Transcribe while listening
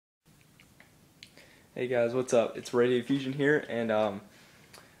Hey guys, what's up? It's Radio Fusion here, and I'm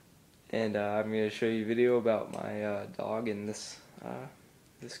gonna show you a video about my dog and this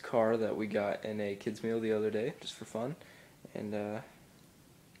car that we got in a kids meal the other day, just for fun, and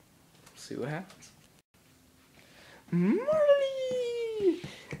see what happens. Marley,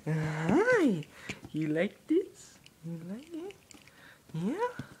 hi. You like this? You like it? Yeah.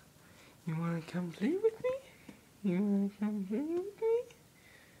 You wanna come play with me? You wanna come play with me?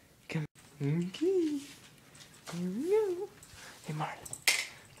 Come. Okay. Here we go. Hey Marley,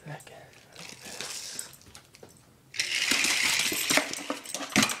 look at this.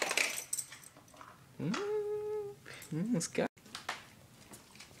 Let's go.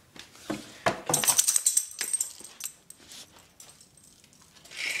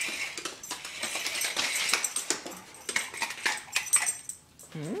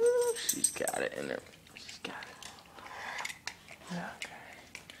 She's got it in there. She's got it. Okay.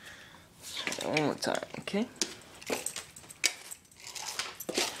 Let's try that one more time, okay?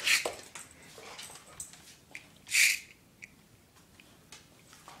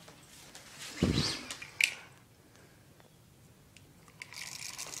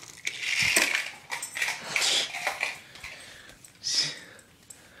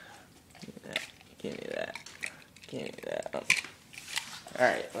 Give me that. Give me that.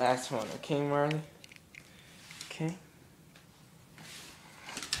 Alright, last one, okay, Marley? Okay.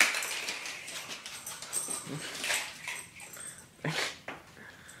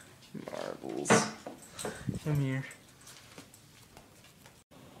 Marbles. Come here.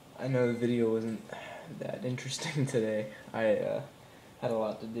 I know the video wasn't that interesting today. I had a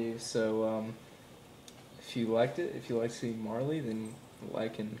lot to do, so if you liked it, if you like seeing Marley, then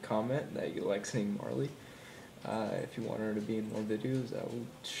like and comment that you like seeing Marley. If you want her to be in more videos, I will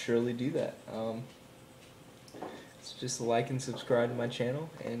surely do that. So just like and subscribe to my channel,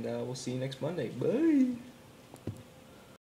 and we'll see you next Monday. Bye!